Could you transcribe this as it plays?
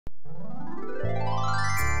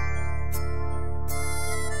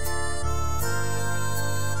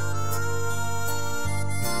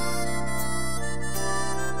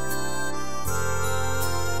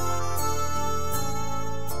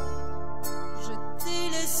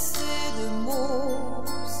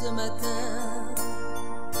matin.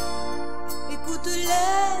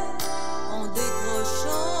 Écoute-les en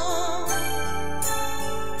décrochant,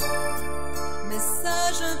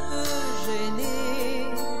 message un peu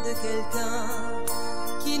gêné de quelqu'un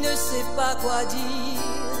qui ne sait pas quoi dire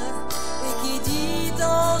et qui dit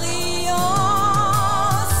en riant: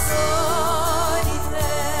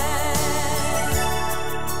 solitaire,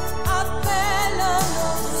 appelle un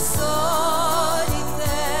autre solitaire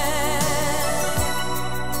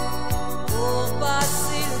pour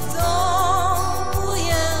passer le temps pour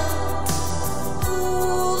rien,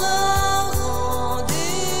 pour un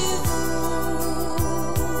rendez-vous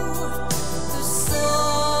de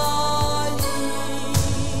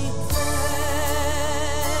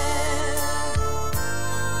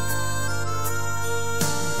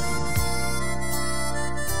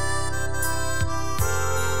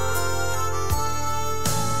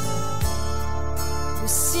Le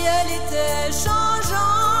ciel était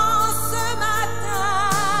changeant ce matin,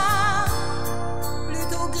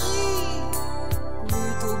 plutôt gris,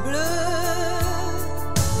 plutôt bleu.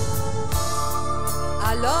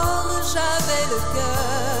 Alors j'avais le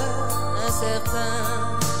cœur incertain,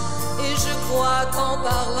 et je crois qu'en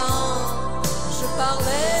parlant, je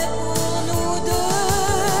parlais pour nous deux.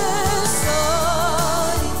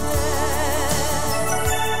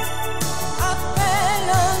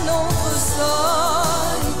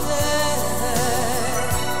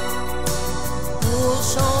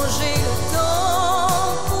 Changer le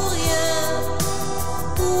temps pour rien,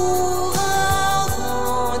 pour un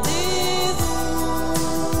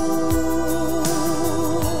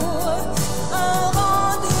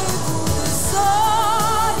rendez-vous de solitaire,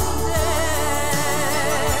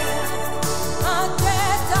 un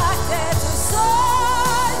tête-à-tête solitaire,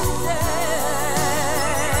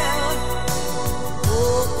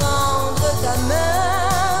 pour prendre ta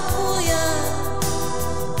main pour rien,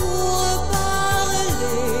 pour parler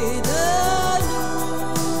de nous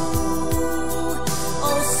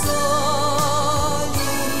en solitaire.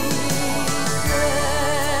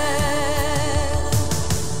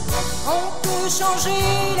 On peut changer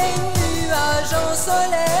les nuages en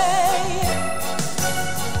soleil,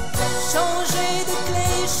 changer de clé,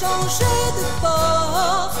 changer de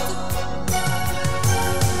porte.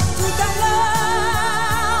 Tout à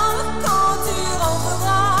l'heure, quand tu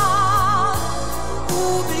rentreras,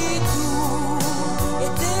 oublie tout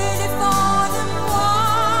et téléphone-moi.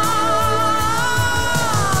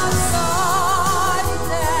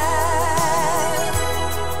 Solitaire,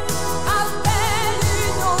 appelle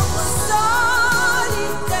une autre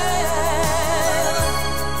solitaire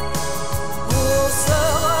pour se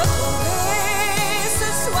retrouver ce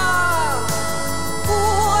soir,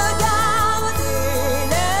 pour regarder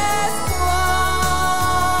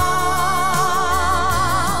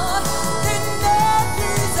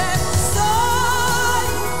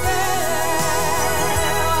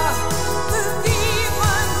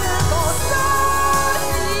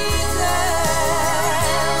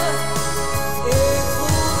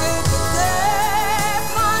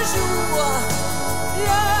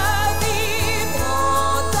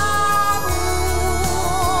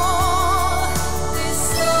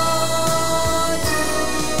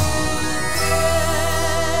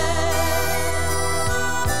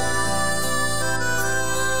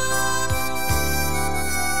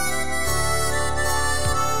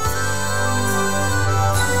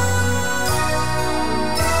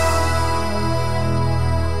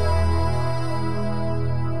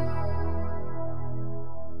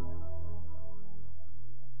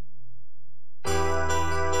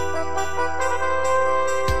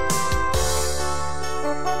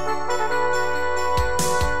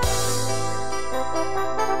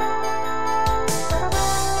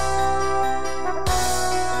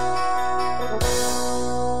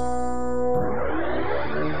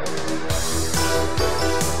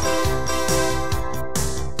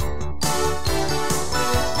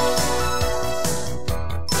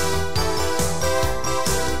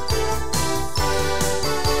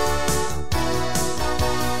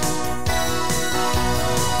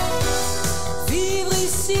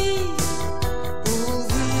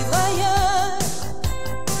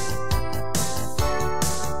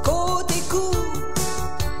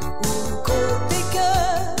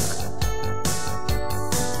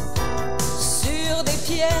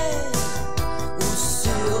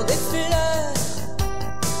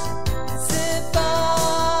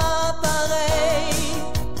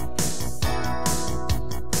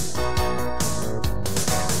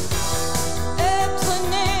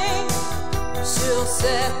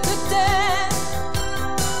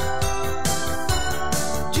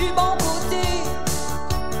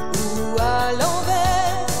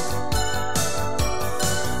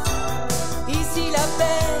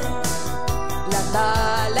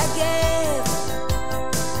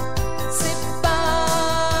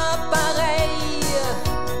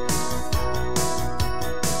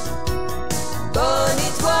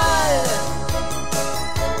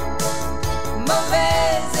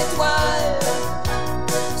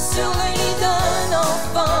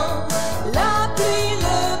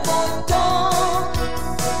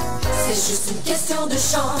C'est juste une question de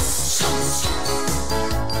chance.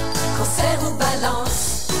 Cancer ou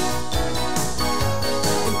balance.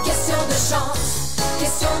 Une question de chance,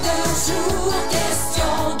 question de jour,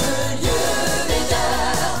 question de lieu et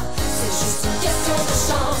d'heure. C'est juste une question de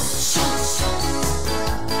chance.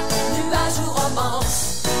 Nuage ou romance.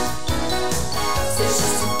 C'est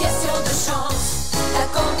juste une question de chance.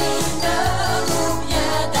 D'accord mineur ou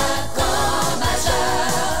bien d'accord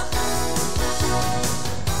majeur.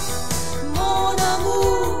 Mon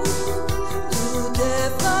amour, tout est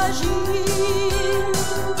fragile.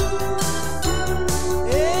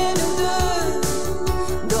 Et nous deux,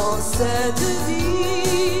 dans cette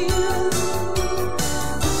ville,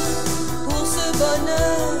 pour ce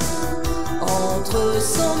bonheur entre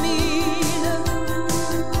 100 000,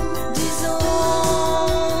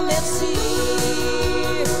 disons merci.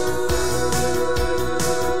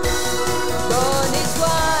 Bonne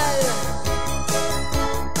étoile,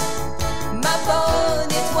 ma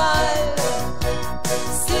bonne étoile,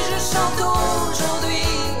 si je chante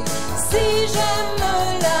aujourd'hui, si j'aime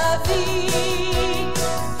la vie,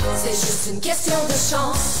 c'est juste une question de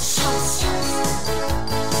chance.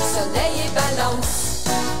 Soleil et balance.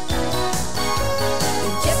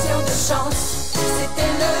 Une question de chance.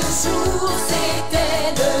 C'était le jour, c'était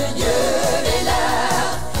le lieu et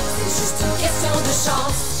l'heure. C'est juste une question de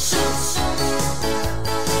chance.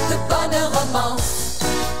 De bonne romance.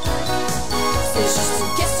 C'est juste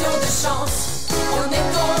une question de chance. On est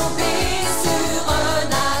tombé sur un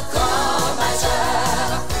accord majeur.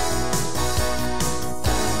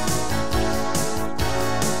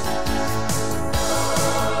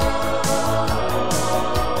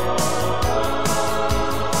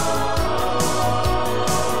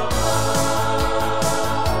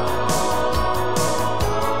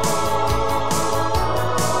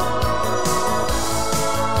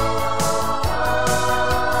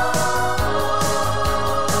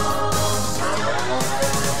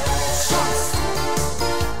 Chance,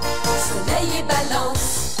 soleil et balance.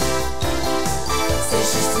 C'est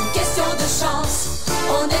juste une question de chance.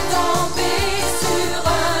 On est tombé sur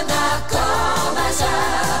un accord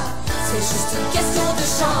majeur. C'est juste une question de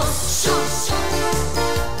chance.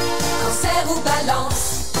 Cancer ou balance.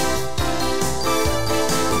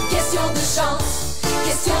 Une question de chance.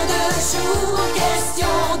 Question de jour,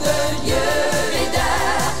 question de lieu et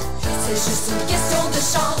d'heure. C'est juste une question de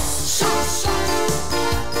chance.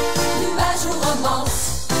 Nuage ou romance.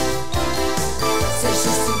 C'est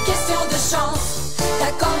juste une question de chance.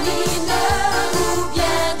 D'accord mineur ou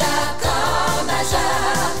bien d'accord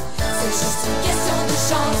majeur. C'est juste une question de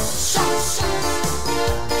chance.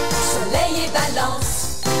 Soleil et balance.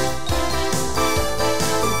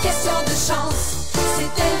 Une question de chance.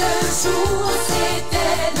 C'était le jour,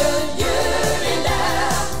 c'était le lieu et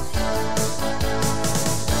l'heure.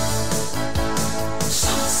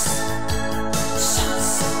 Chance,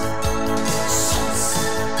 chance, chance, chance,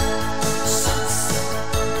 chance,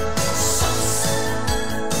 chance,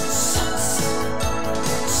 chance, chance,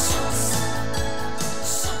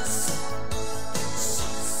 chance.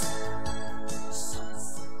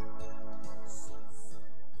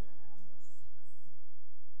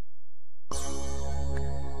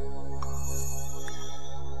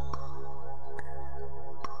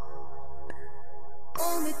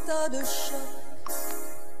 En état de choc,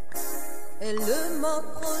 elle m'a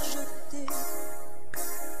projeté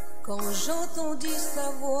quand j'entendis sa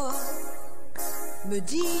voix me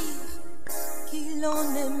dire qu'il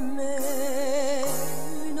en aimait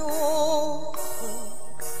une autre.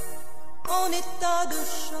 En état de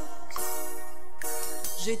choc,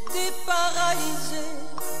 j'étais paralysée,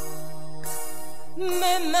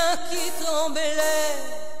 mes mains qui tremblaient,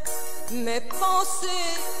 mes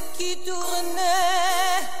pensées qui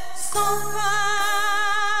tournaient sans fin.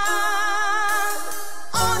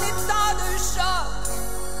 En état de choc,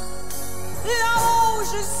 là où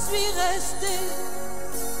je suis restée,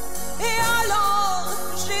 et alors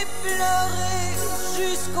j'ai pleuré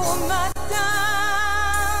jusqu'au matin,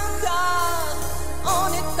 car en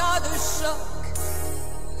état de choc,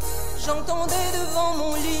 j'entendais devant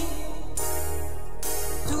mon lit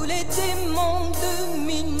tous les démons de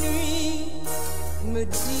minuit me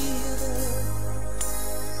dire: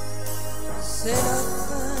 c'est la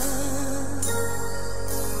fin,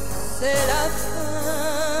 c'est la fin.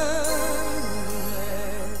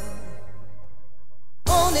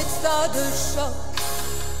 En état de choc,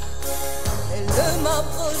 elle m'a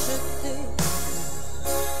projeté,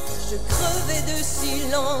 je crevais de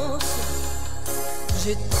silence,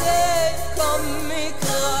 j'étais comme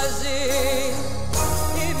écrasée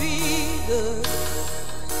et vide.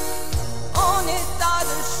 En état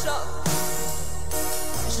de choc,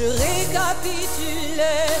 Je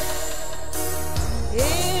récapitulais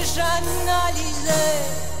et j'analysais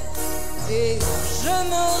et je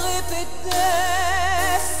me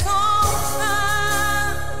répétais sans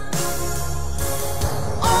fin,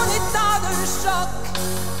 en état de choc,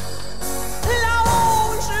 là où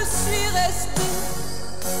je suis restée,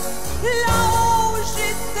 là où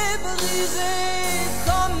j'étais brisée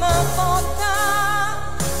comme un pantin,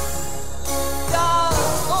 car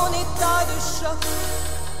en état de choc,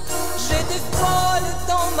 j'étais folle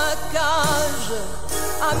dans ma cage,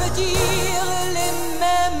 à me dire les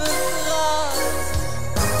mêmes phrases,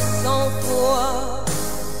 100 fois.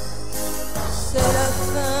 C'est la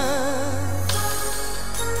fin,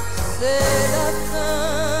 c'est la fin.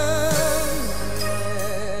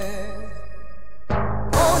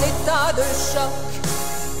 En état de choc,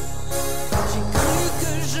 j'ai cru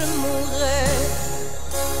que je mourrais.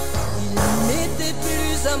 Il n'était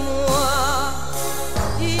plus à moi,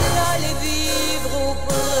 il allait vivre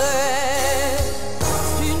auprès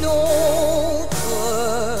d'une autre.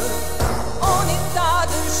 En état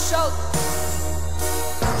de choc,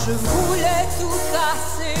 je voulais tout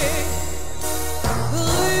casser,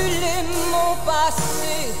 brûler mon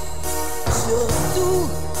passé. Surtout,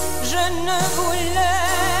 je ne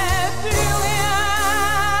voulais plus rien.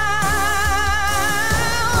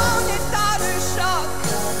 En état de choc,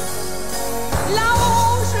 là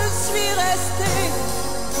où je suis restée,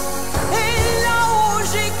 et là où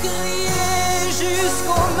j'ai crié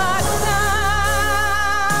jusqu'au matin.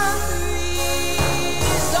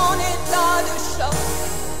 Puis en état de choc,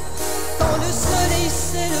 quand le soleil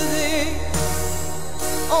s'est levé,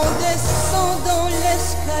 en descendant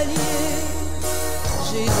l'escalier,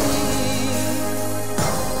 j'ai dit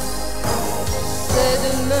c'est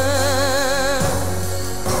demain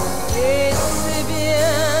et c'est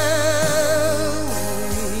bien,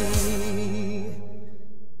 oui,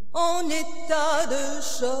 en état de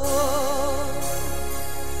choc.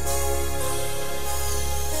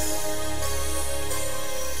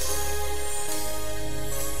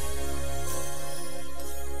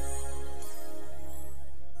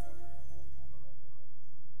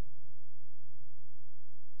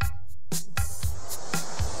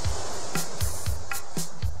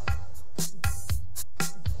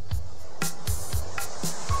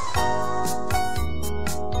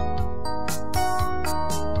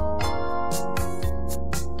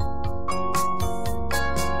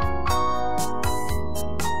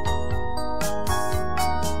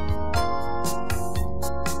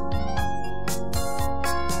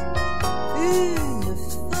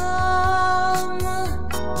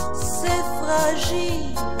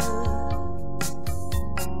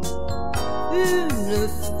 Une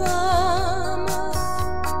femme,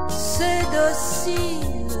 c'est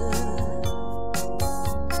docile,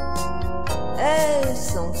 elle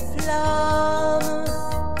s'enflamme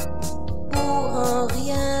pour un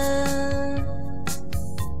rien,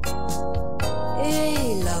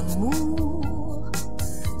 et l'amour,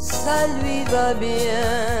 ça lui va bien.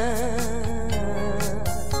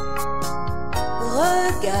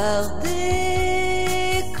 Regardez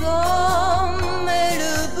comme elle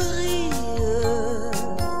brille,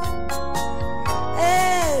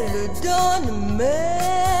 elle donne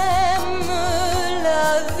même la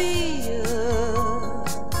vie.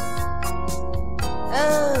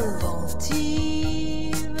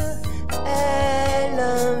 Inventive, elle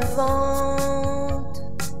invente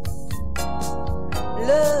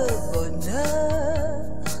le bonheur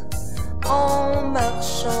en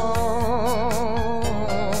marchant.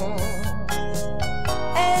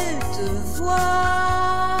 Elle te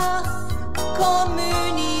voit comme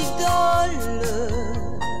une idole,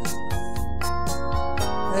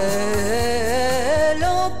 elle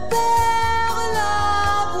en perd la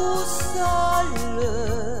boussole.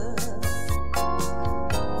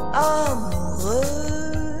 Amoureuse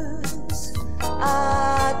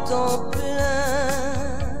à temps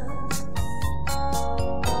plein,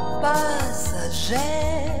 passagère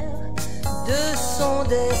de son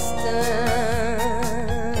destin.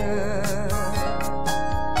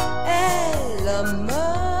 Elle a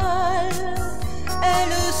mal,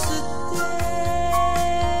 elle se tait,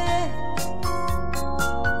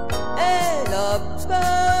 elle a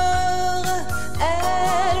peur,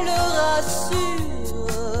 elle rassure.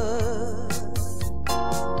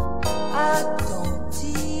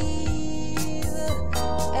 Attentive,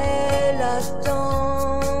 elle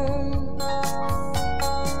attend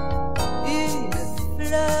une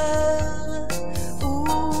fleur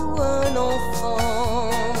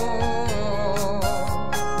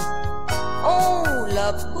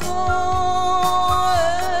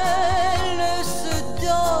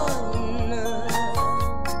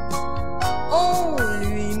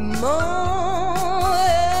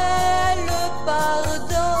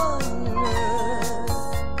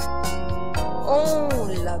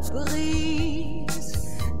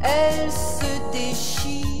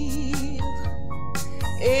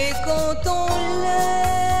ton